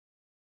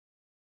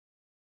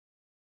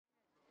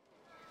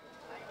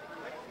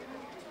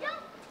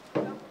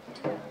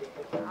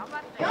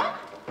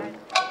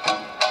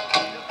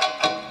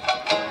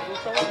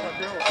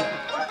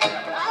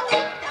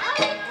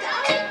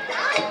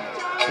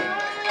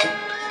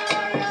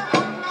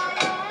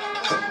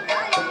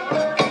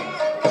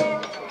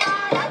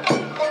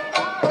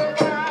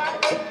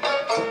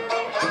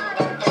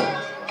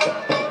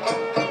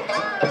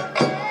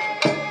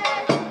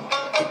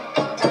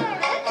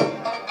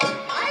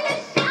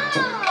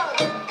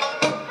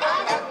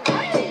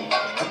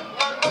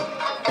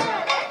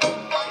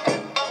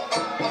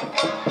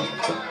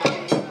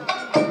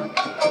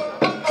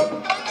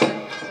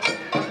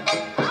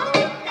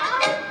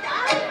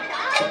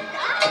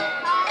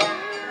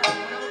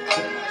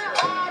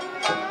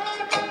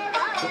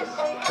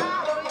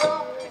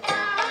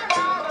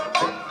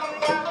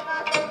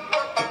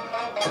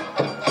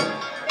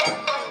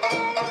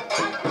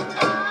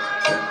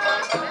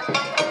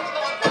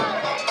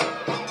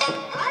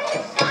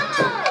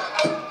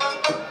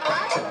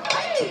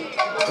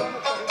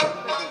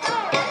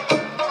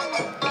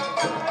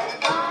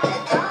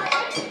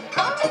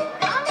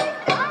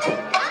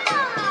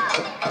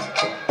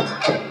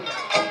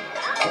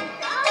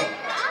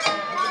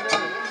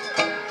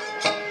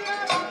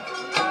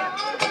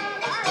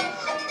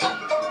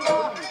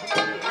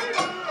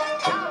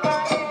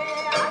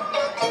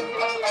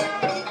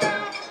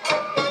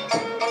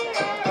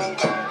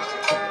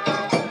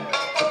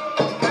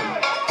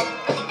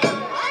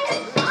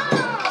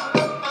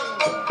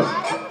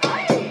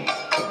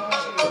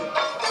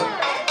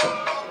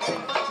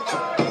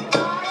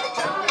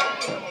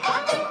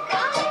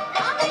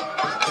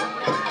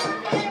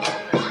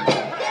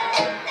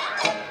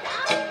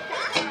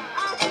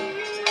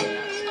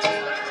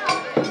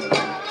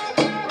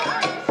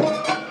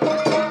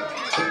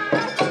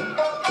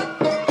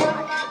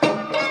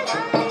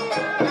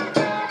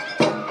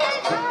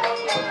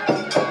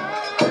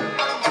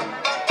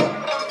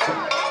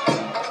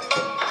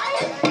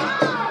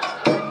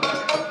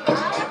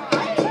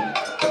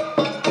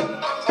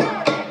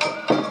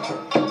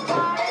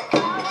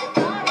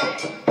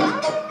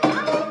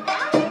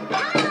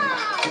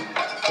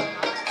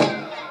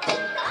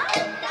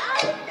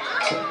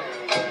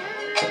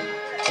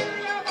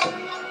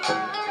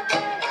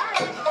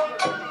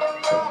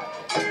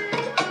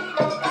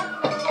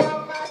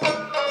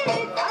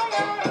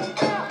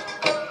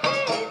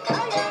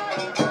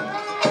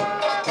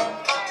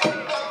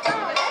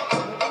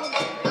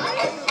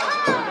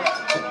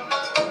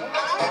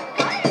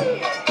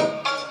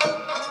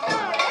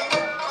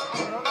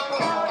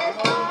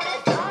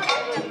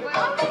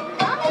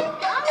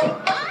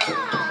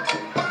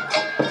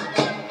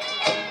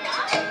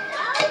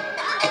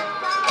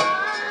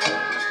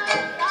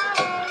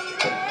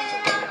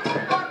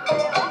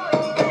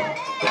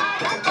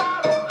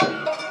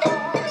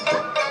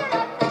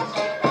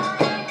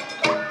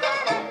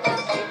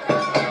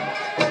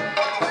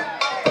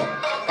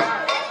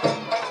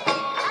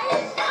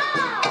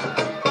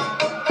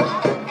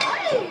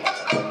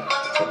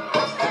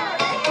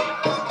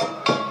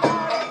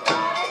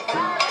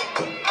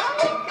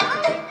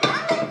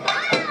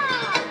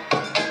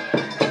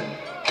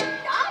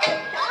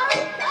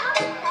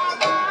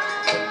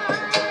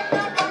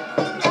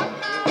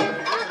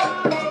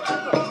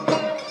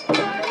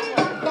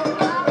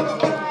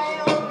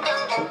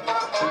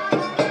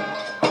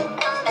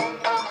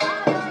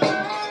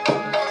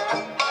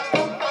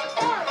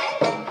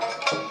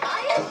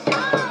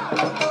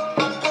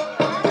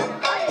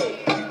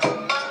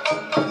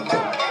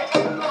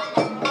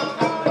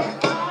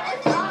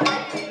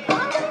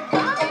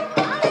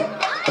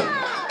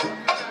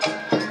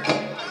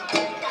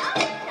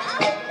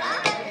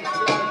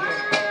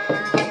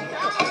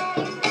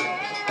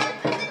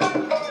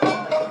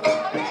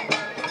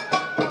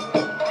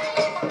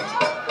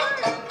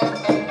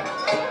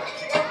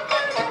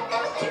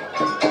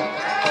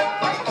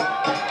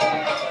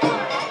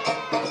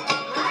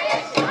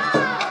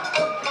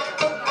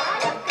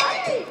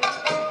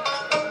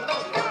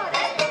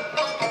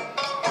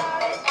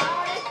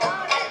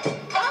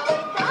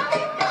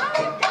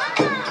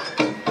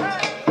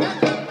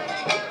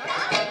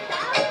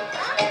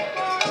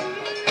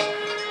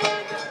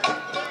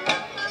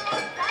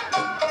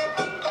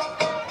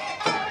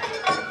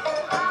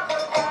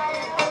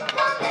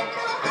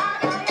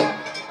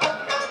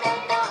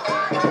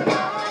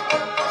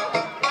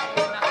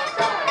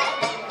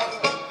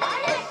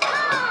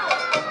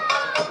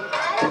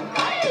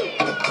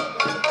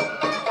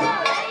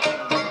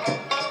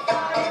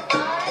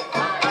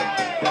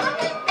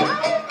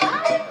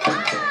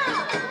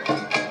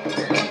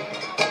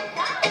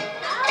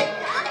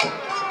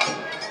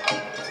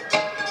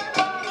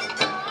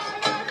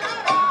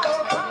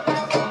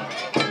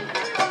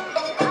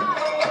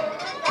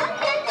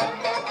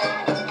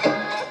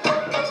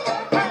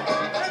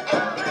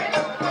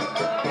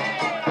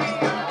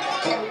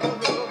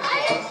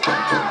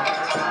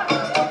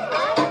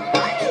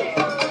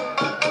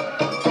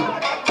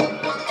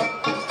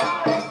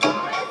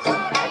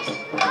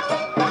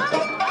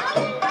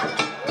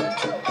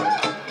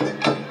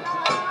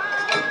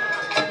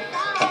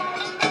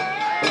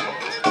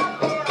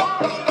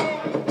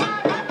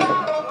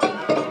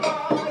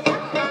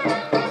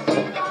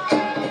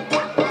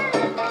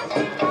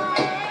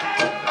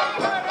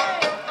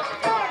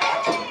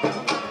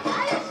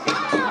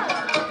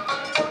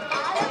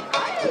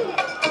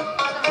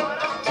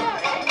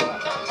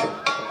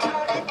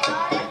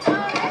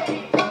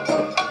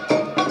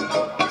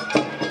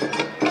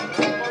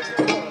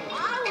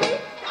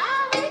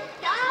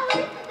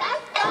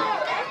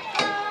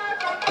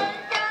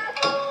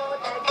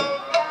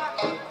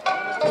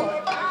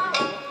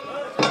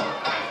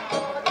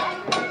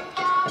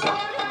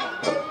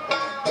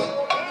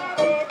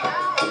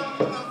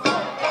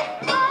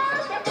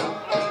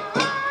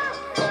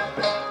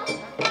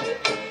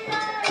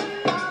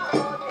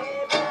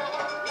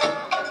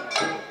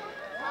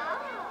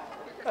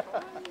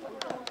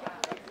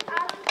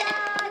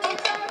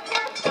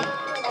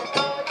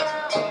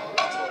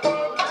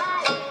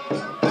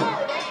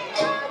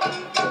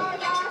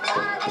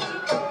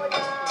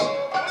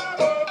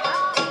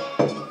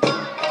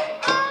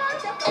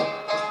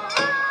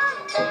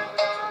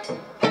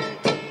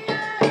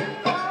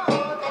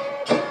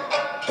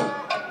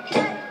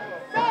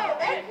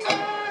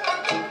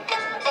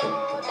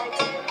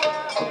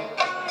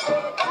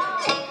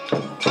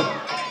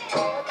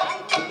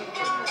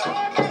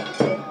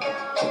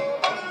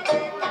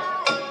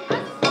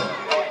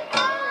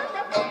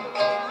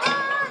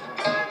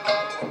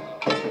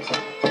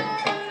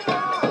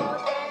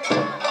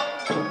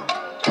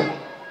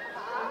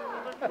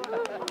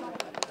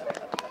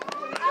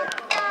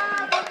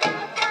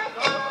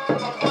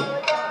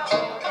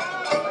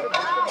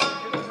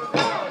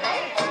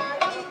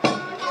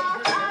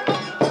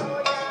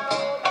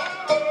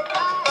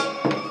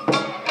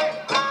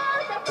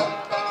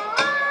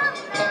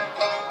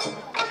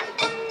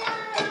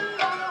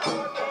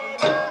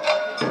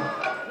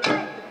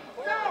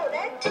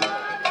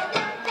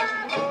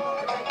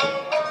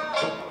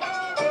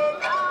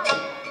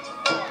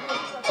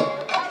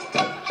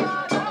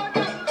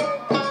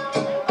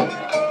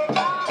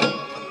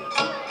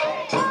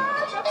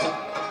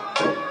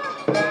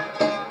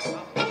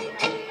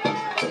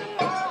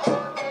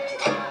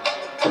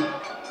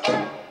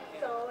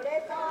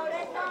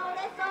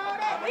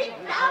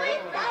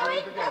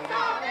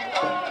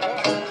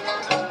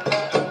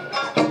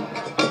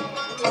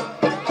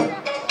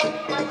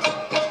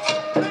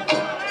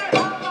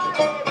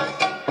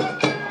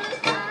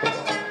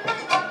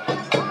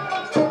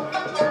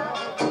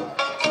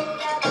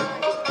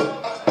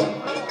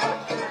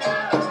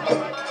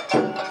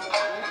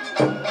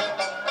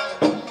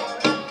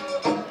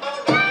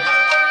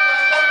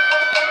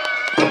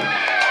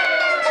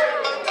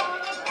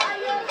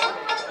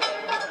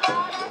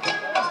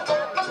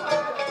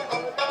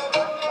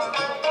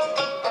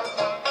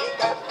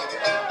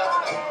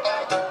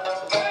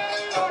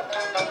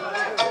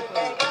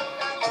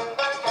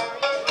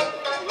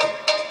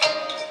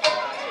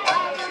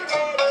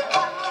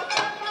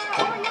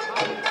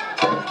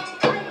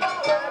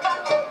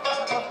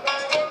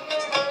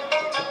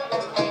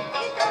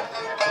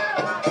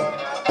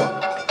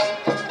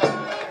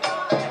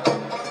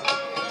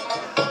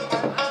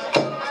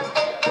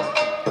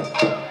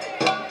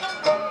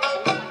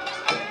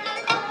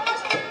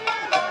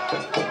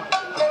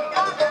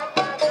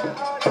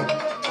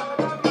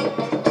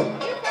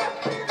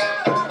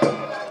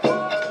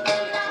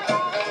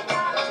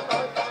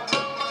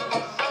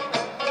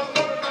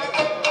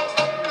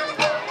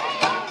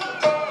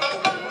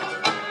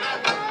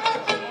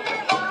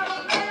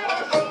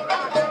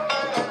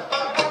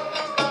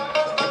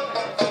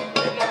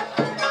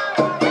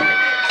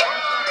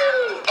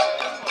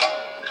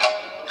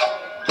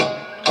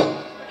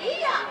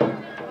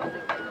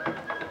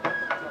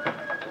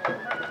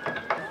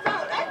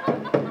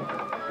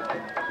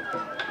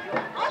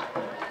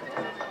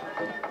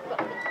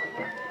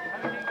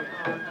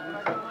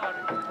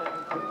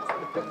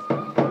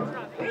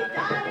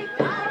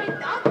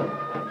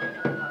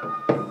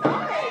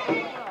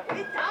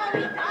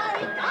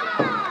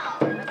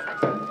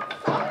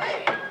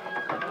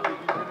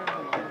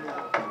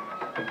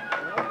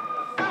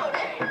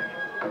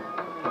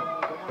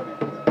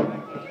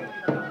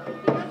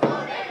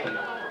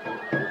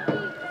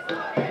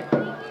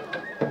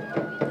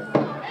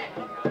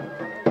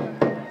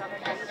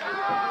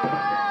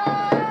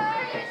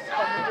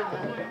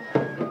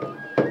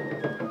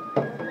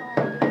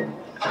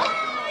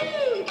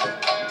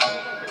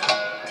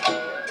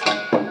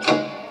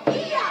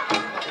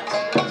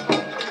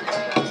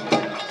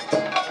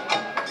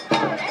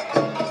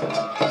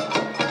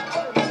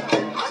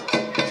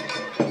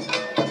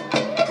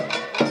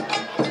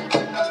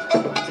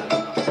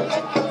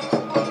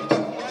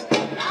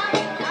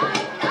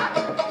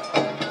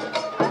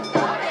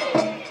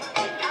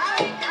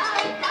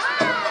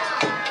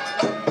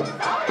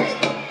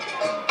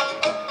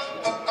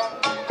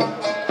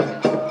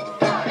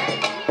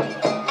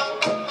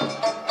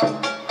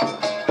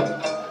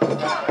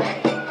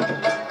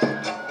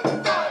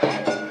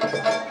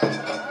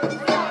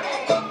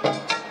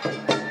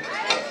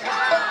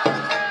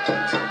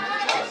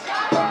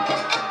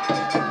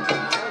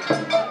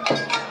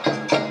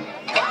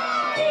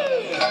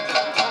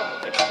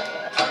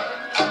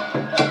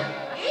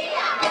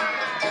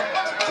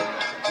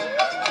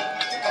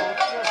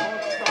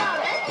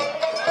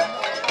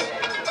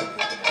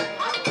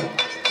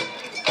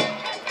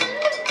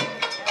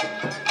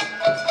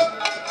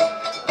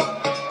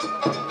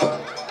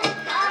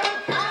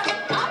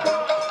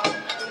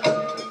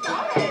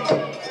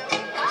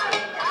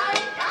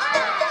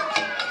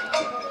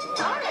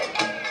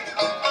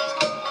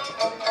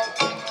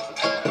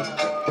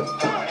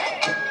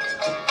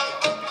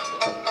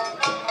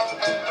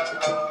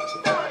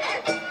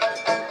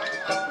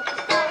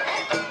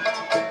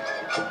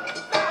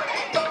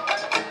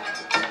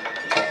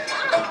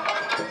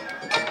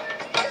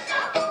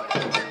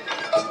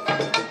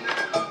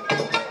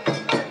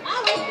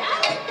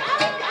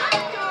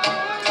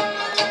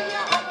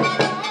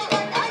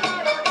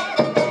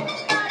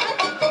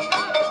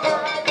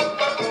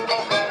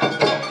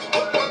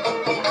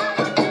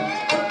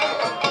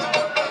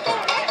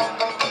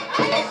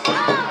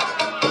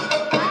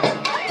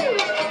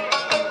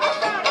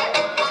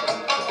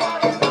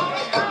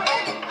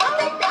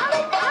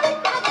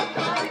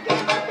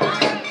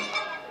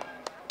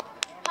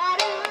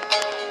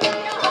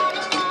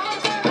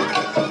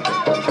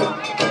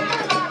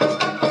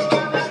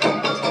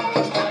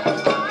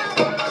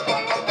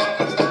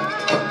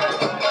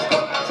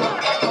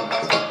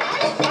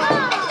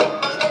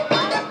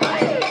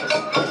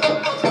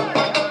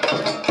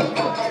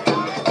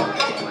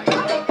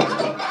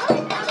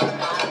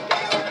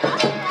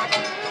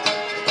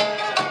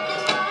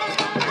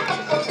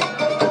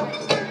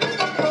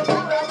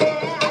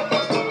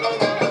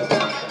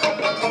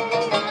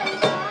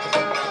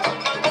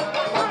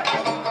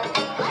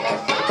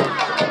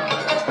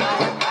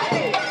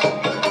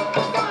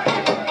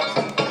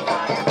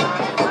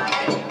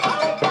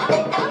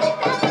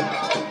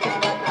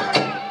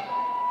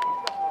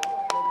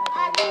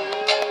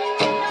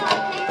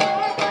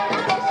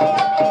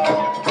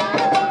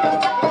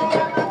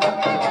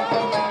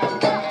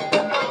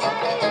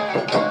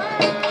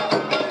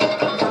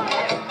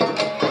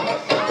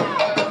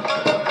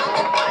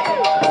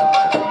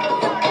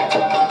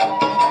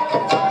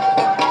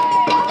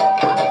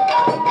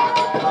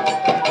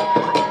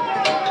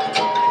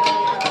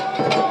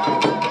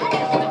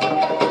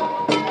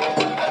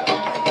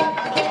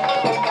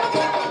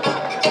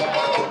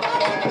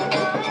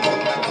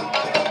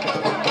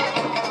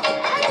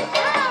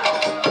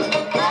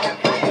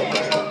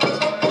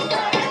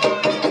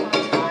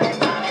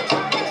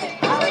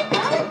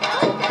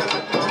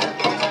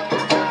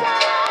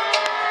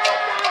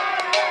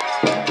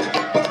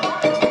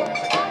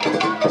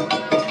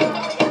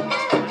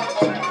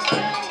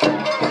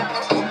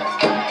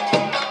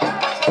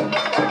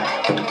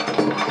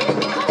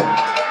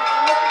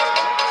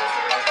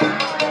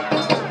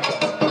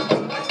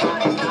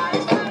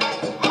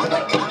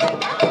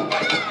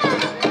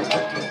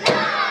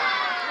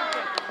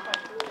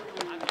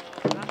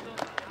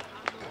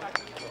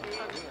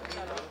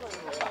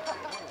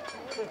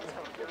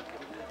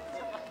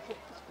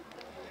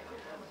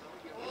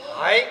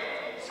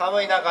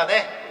寒い中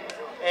ね、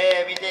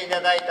見てい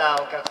ただいた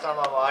お客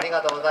様もありが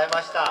とうございま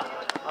した。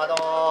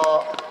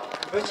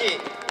無事、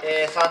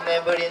3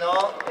年ぶり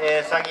の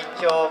左義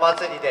長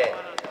祭りで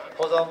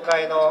保存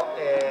会の、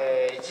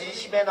1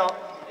日目の、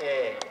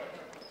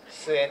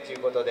出演とい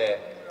うことで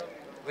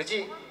無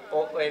事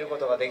終えるこ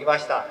とができま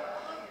した。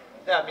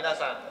では皆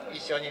さん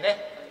一緒にね、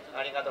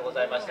ありがとうご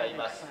ざいました言い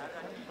ます。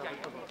あ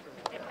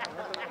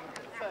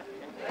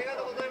りが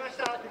とうございまし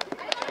た。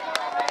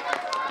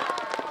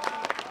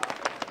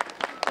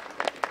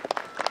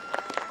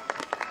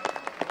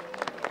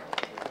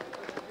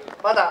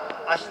まだ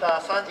明日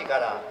3時か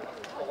ら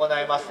行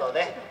いますの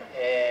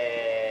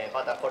で、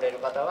また来れる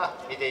方は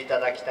見ていた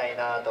だきたい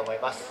なと思い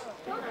ます。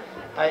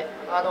はい、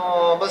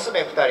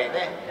娘2人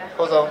ね、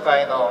保存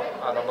会の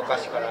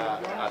昔から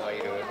い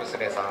る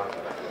娘さん、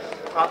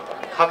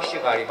拍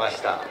手がありま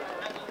した。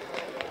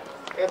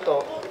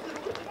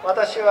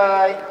私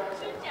は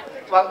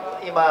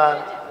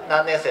今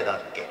何年生だっ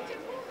け？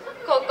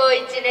高校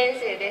1年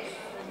生です。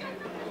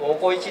高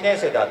校1年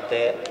生だっ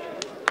て、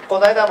こ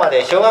の間ま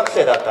で小学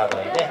生だった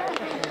のにね。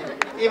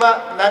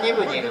今何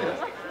部にいる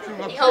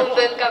の？日本文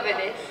化部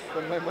です。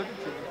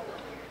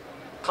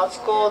勝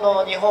高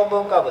の日本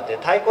文化部って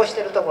対抗し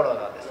てるところ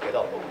なんですけ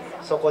ど、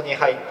そこに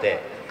入って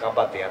頑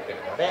張ってやってる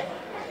のね。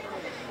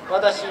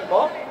私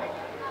も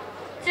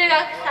中学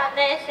3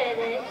年生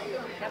で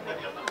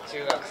す。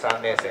中学3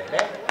年生ね。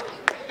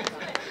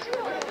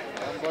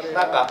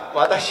なんか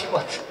私も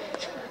ち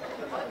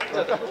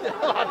ょっと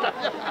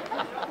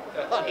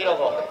ひろ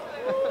こ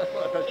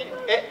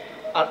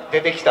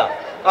出てきた。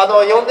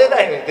呼んで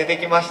ないのに出て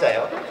きました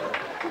よ。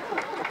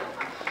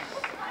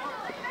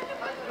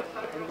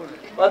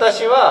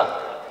私は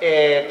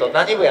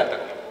何部やったっ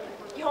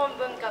け？日本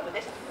文化部で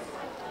す。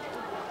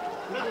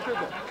本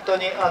当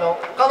に彼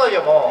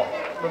女も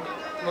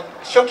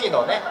初期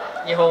のね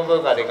日本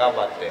文化で頑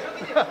張って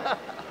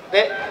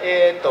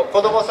で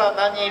子供さん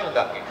何人いるん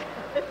だっけ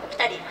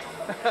？2人いま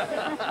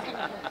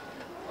す。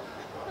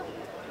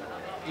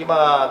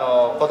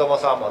今子供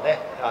さんもね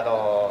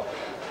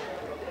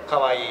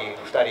可愛い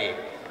2人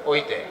置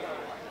いて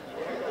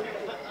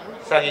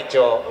左義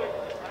長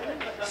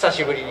久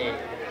しぶりに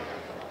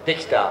で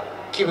きた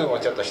気分を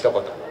ちょっと一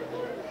言。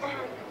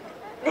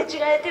寝違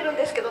えてるん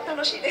ですけど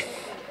楽しいです。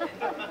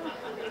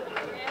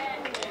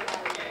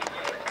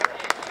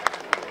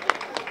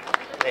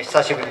ね、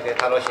久しぶりで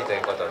楽しいとい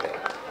うことで、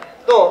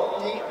ど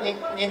う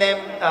2年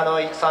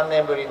3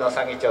年ぶりの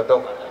左義長ど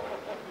うかな？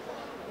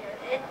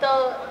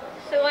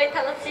すごい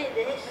楽しい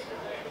です。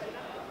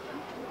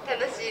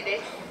楽しいで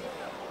す。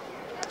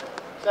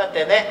そうやっ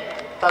てね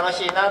楽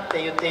しいなっ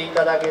て言ってい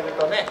ただける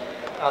とね、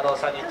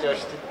左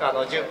義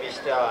長準備し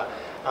ては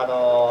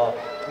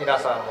皆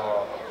さん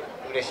も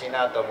嬉しい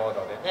なと思う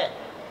のでね。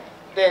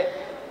で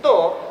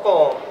ど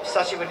う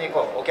久しぶりに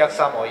お客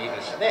さんもいる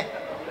しね、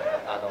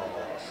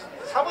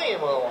寒い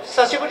もの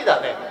久しぶりだ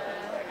ね。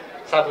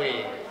寒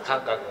い感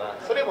覚が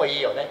それもい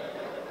いよね。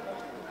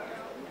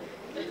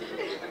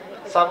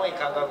寒い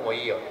感覚も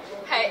いいよね。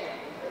はい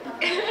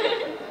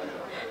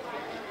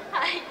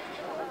はい。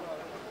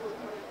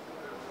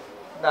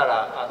な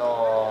ら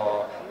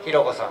ひ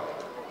ろこさん、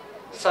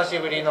久し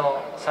ぶり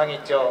の左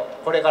義長、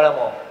これから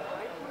も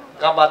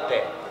頑張っ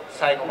て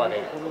最後ま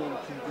で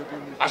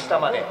明日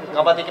まで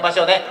頑張っていきまし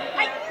ょうね。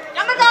はい、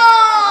頑張るぞ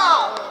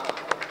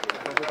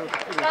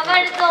ー。頑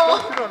張るぞ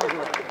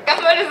ー。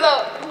頑張るぞ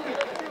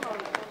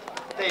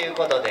という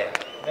ことで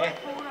ね、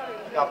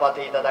頑張っ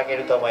ていただけ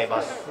ると思い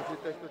ます。